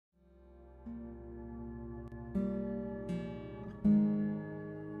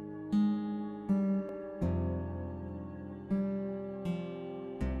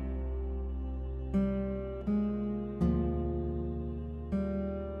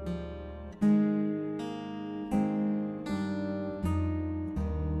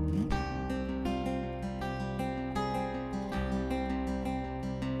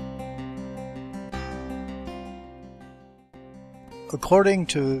According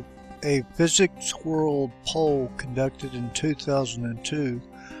to a Physics World poll conducted in 2002,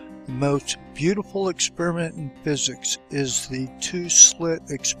 the most beautiful experiment in physics is the two-slit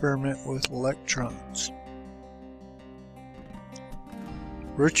experiment with electrons.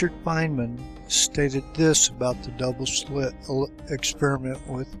 Richard Feynman stated this about the double-slit experiment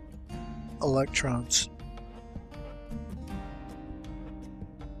with electrons.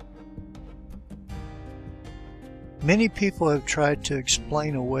 Many people have tried to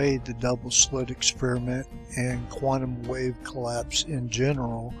explain away the double-slit experiment and quantum wave collapse in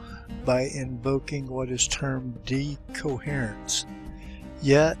general by invoking what is termed decoherence.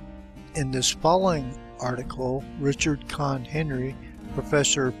 Yet, in this following article, Richard Conn Henry,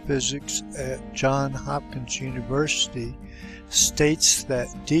 professor of physics at Johns Hopkins University, states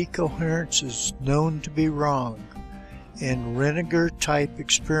that decoherence is known to be wrong. In Renninger-type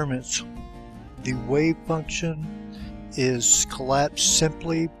experiments, the wave function is collapsed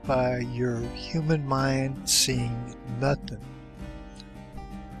simply by your human mind seeing nothing.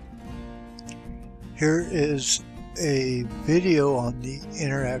 Here is a video on the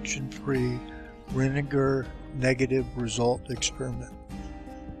interaction-free Renninger negative result experiment.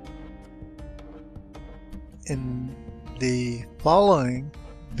 In the following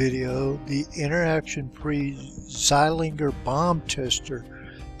video, the interaction-free Zeilinger bomb tester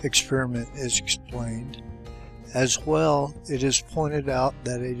experiment is explained. As well, it is pointed out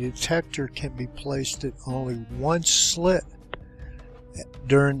that a detector can be placed at only one slit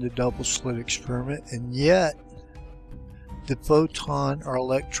during the double slit experiment, and yet the photon or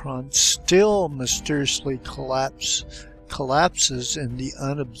electron still mysteriously collapses in the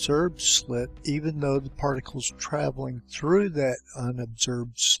unobserved slit, even though the particles traveling through that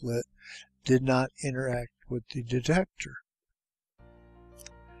unobserved slit did not interact with the detector.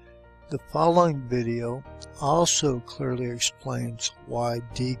 The following video also clearly explains why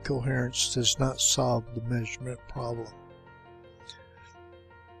decoherence does not solve the measurement problem.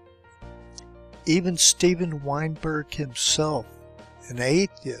 Even Steven Weinberg himself, an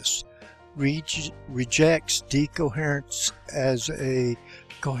atheist, rejects decoherence as a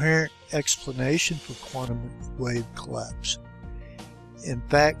coherent explanation for quantum wave collapse. In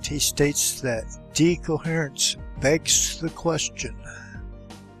fact, he states that decoherence begs the question.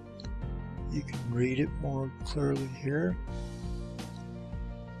 You can read it more clearly here.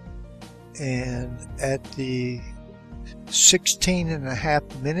 And at the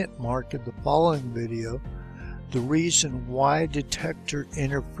 16.5-minute mark of the following video, the reason why detector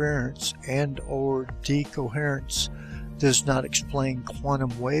interference and or decoherence does not explain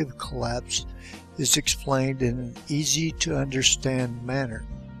quantum wave collapse is explained in an easy to understand manner.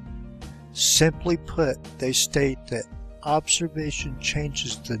 Simply put, they state that observation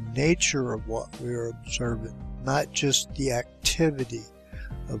changes the nature of what we are observing, not just the activity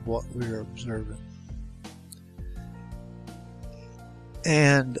of what we are observing.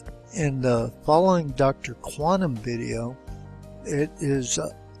 And in the following Dr. Quantum video, it is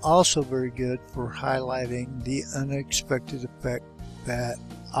also very good for highlighting the unexpected effect that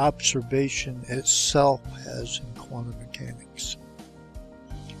observation itself has in quantum mechanics.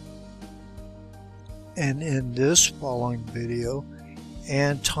 And in this following video,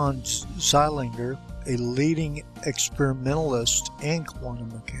 Anton Zeilinger, a leading experimentalist in quantum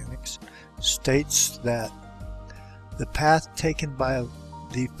mechanics, states that the path taken by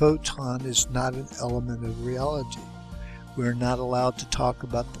the photon is not an element of reality. We are not allowed to talk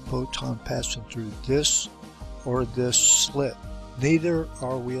about the photon passing through this or this slit. Neither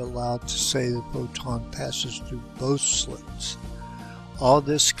are we allowed to say the photon passes through both slits. All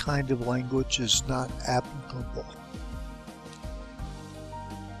this kind of language is not applicable.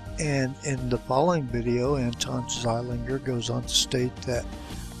 And in the following video, Anton Zeilinger goes on to state that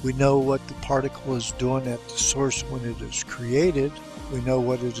we know what the particle is doing at the source when it is created. We know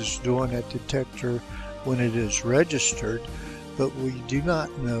what it is doing at the detector when it is registered, but we do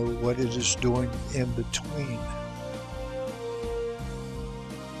not know what it is doing in between.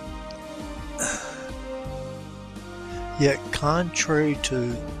 Yet, contrary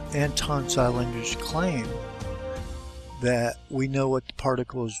to Anton Zeilinger's claim that we know what the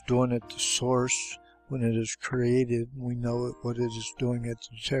particle is doing at the source when it is created, and we know what it is doing at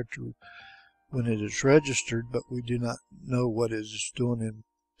the detector when it is registered, but we do not know what it is doing in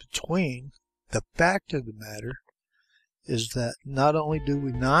between. The fact of the matter is that not only do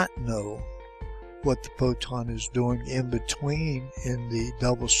we not know what the photon is doing in between in the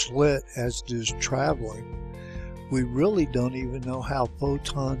double slit as it is traveling, we really don't even know how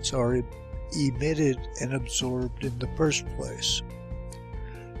photons are emitted and absorbed in the first place.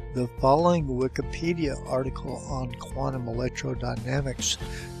 The following Wikipedia article on quantum electrodynamics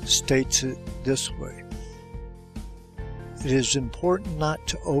states it this way: it is important not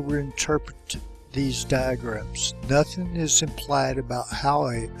to overinterpret these diagrams. Nothing is implied about how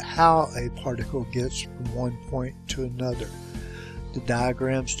a particle gets from one point to another. The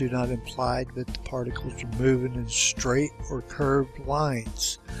diagrams do not imply that the particles are moving in straight or curved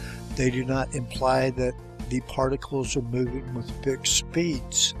lines. They do not imply that the particles are moving with fixed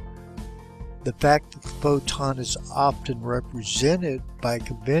speeds. The fact that the photon is often represented by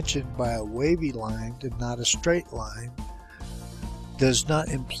convention by a wavy line and not a straight line does not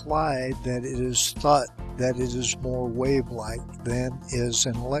imply that it is thought that it is more wave-like than is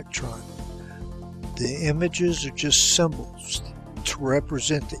an electron. The images are just symbols to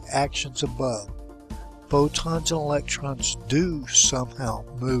represent the actions above. Photons and electrons do somehow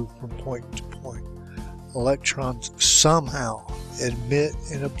move from point to point. Electrons somehow emit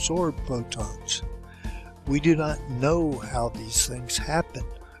and absorb photons. We do not know how these things happen,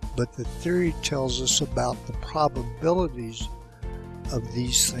 but the theory tells us about the probabilities of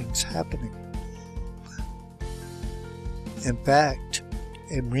these things happening. In fact,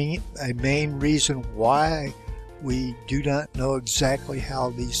 a main reason why we do not know exactly how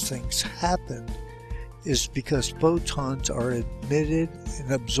these things happen is because photons are emitted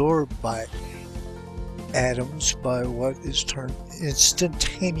and absorbed by atoms by what is termed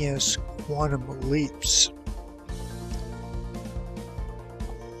instantaneous quantum leaps.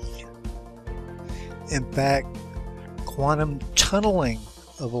 In fact, quantum tunneling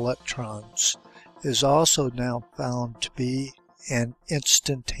of electrons is also now found to be an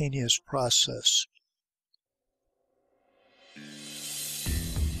instantaneous process.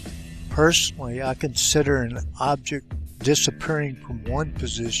 Personally, I consider an object disappearing from one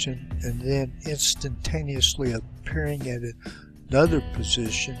position and then instantaneously appearing at another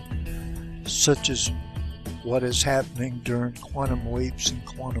position, such as what is happening during quantum leaps and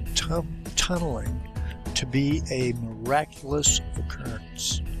quantum tunneling, to be a miraculous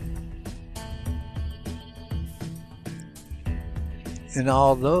occurrence. And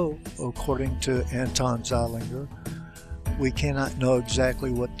although, according to Anton Zeilinger, we cannot know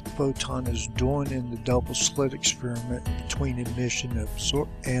exactly what the photon is doing in the double slit experiment between emission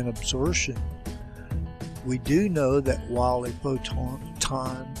and absorption, we do know that while a photon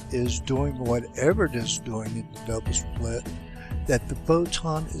is doing whatever it is doing in the double split, that the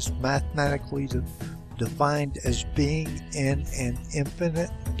photon is mathematically defined as being in an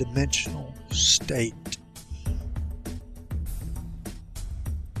infinite dimensional state.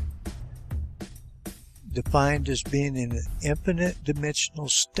 Defined as being in an infinite dimensional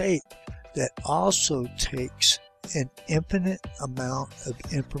state that also takes an infinite amount of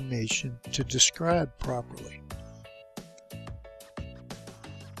information to describe properly.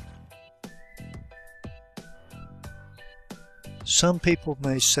 Some people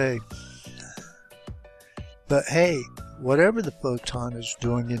may say, but hey, whatever the photon is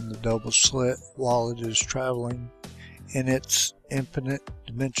doing in the double slit while it is traveling in its infinite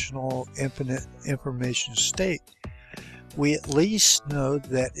dimensional, infinite information state, we at least know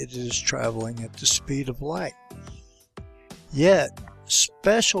that it is traveling at the speed of light. Yet,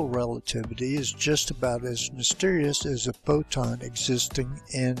 special relativity is just about as mysterious as a photon existing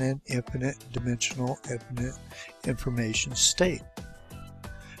in an infinite dimensional, infinite information state.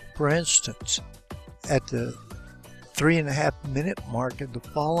 For instance, at the 3.5-minute mark of the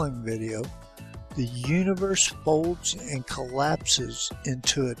following video, the universe folds and collapses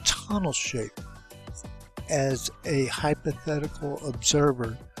into a tunnel shape as a hypothetical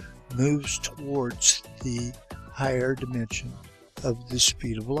observer moves towards the higher dimension of the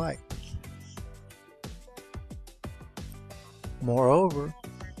speed of light. Moreover,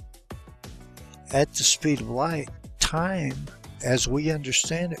 at the speed of light, time, as we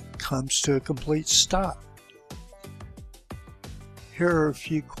understand it, comes to a complete stop. Here are a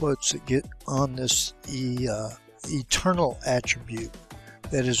few quotes that get on this eternal attribute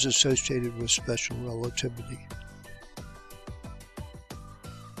that is associated with special relativity.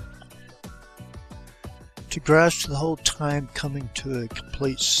 To grasp the whole time coming to a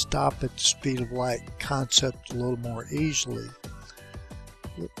complete stop at the speed of light concept a little more easily,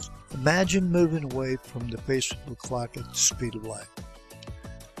 imagine moving away from the face of the clock at the speed of light.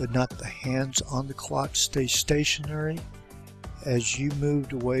 but not the hands on the clock, stay stationary as you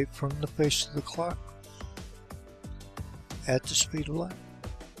moved away from the face of the clock at the speed of light.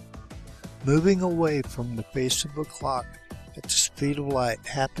 Moving away from the face of a clock at the speed of light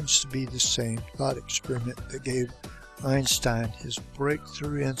happens to be the same thought experiment that gave Einstein his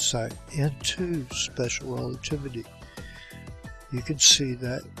breakthrough insight into special relativity. You can see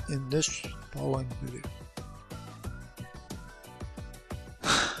that in this following video.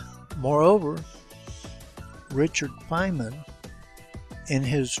 Moreover, Richard Feynman, in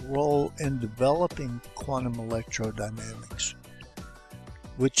his role in developing quantum electrodynamics,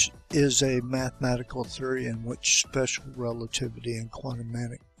 which is a mathematical theory in which special relativity and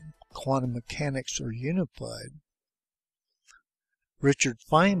quantum mechanics are unified, Richard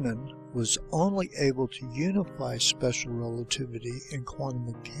Feynman was only able to unify special relativity and quantum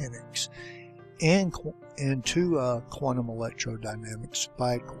mechanics into quantum electrodynamics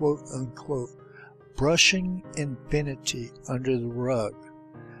by quote-unquote brushing infinity under the rug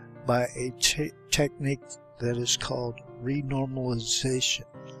by a technique that is called renormalization.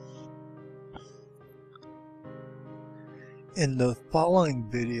 In the following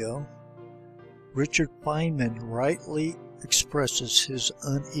video, Richard Feynman rightly expresses his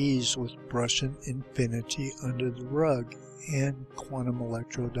unease with brushing infinity under the rug in quantum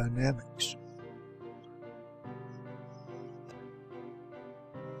electrodynamics.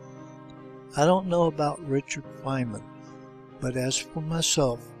 I don't know about Richard Feynman, but as for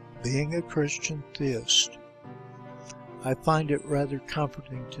myself, being a Christian theist, I find it rather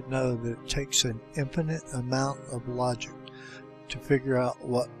comforting to know that it takes an infinite amount of logic to figure out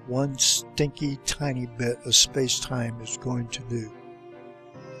what one stinky tiny bit of space-time is going to do.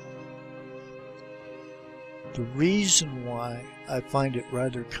 The reason why I find it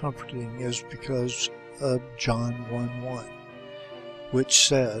rather comforting is because of John 1:1, which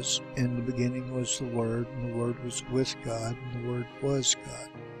says, "In the beginning was the Word, and the Word was with God, and the Word was God."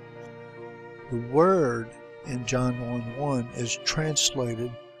 The word in John 1:1 is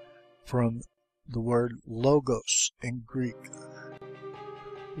translated from the word logos in Greek.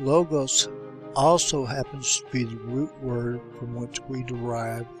 Logos also happens to be the root word from which we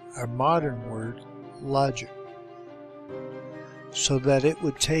derive our modern word logic, so that it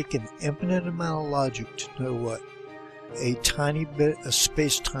would take an infinite amount of logic to know what a tiny bit of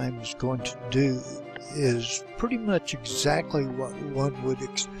space-time is going to do is pretty much exactly what one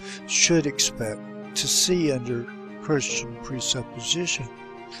should expect to see under Christian presupposition.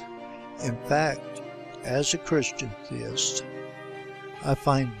 In fact, as a Christian theist, I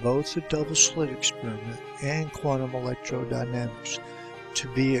find both the double slit experiment and quantum electrodynamics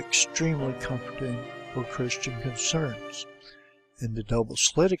to be extremely comforting for Christian concerns. In the double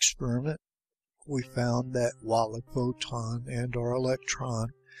slit experiment, we found that while a photon and or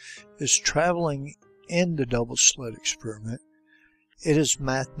electron is traveling in the double slit experiment, it is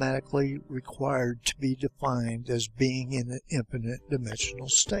mathematically required to be defined as being in an infinite dimensional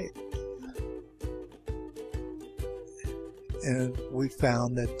state. And we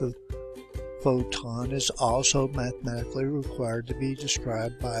found that the photon is also mathematically required to be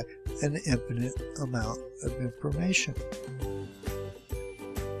described by an infinite amount of information.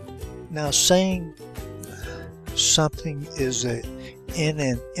 Now, saying something is in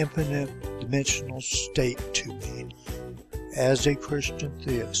an infinite dimensional state to me, as a Christian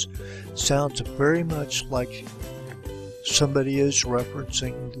theist, sounds very much like somebody is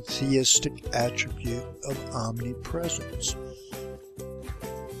referencing the theistic attribute of omnipresence.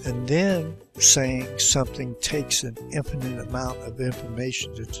 And then saying something takes an infinite amount of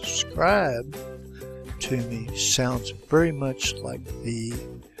information to describe to me sounds very much like the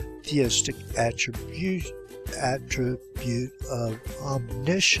theistic attribute of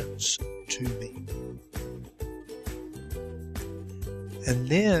omniscience to me. And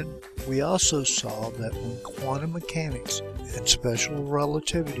then we also saw that when quantum mechanics and special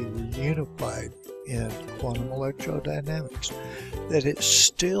relativity were unified in quantum electrodynamics, that it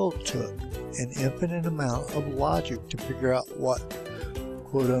still took an infinite amount of logic to figure out what,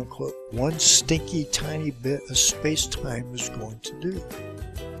 quote-unquote, one stinky tiny bit of space-time is going to do.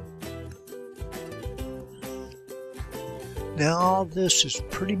 Now, all this is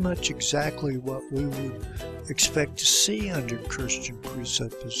pretty much exactly what we would expect to see under Christian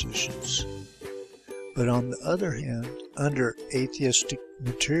presuppositions. But on the other hand, under atheistic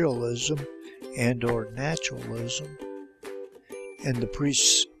materialism and or naturalism, and the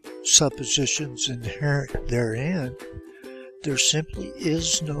presuppositions inherent therein, there simply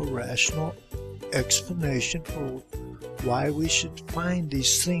is no rational explanation for why we should find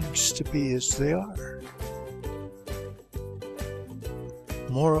these things to be as they are.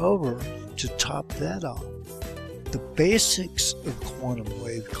 Moreover, to top that off, the basics of quantum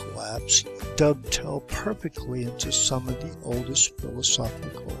wave collapse dovetail perfectly into some of the oldest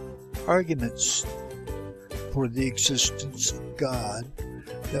philosophical arguments for the existence of God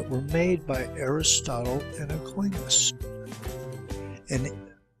that were made by Aristotle and Aquinas, and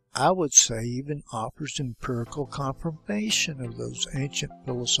I would say even offers empirical confirmation of those ancient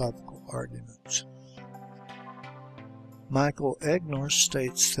philosophical arguments. Michael Egnor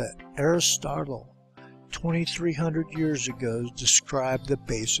states that Aristotle 2,300 years ago described the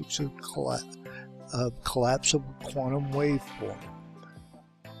basics of collapsible quantum waveform.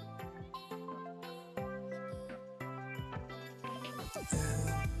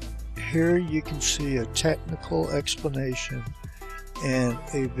 Here you can see a technical explanation and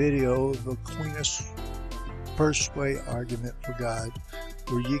a video of Aquinas' first way argument for God,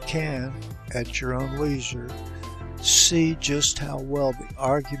 where you can, at your own leisure, see just how well the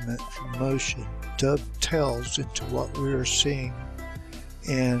argument for motion dovetails into what we are seeing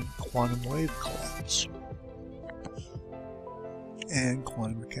in quantum wave collapse and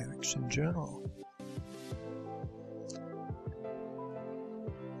quantum mechanics in general.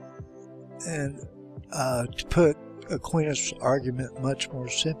 And to put Aquinas' argument much more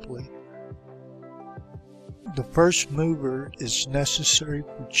simply, the first mover is necessary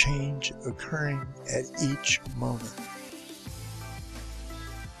for change occurring at each moment.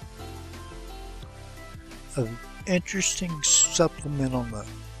 Of interesting supplemental note,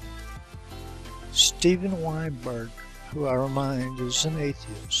 Steven Weinberg, who I remind is an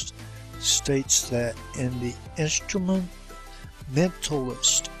atheist, states that in the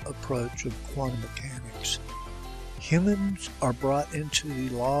instrumentalist approach of quantum mechanics, humans are brought into the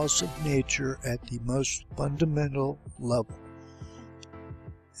laws of nature at the most fundamental level,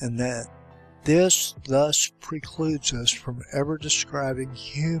 and that this thus precludes us from ever describing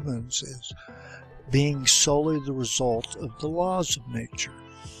humans as being solely the result of the laws of nature.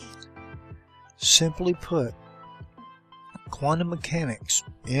 Simply put, quantum mechanics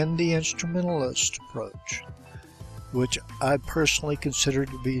in the instrumentalist approach, which I personally consider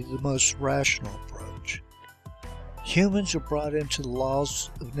to be the most rational approach, humans are brought into the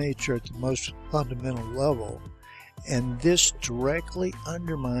laws of nature at the most fundamental level, and this directly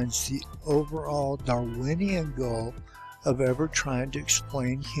undermines the overall Darwinian goal of ever trying to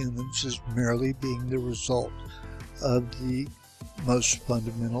explain humans as merely being the result of the most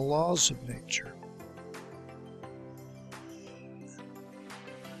fundamental laws of nature.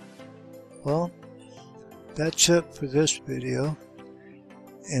 Well, that's it for this video.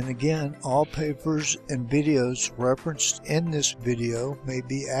 And again, all papers and videos referenced in this video may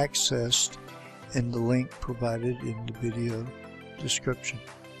be accessed in the link provided in the video description.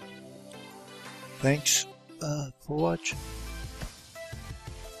 Thanks for watching.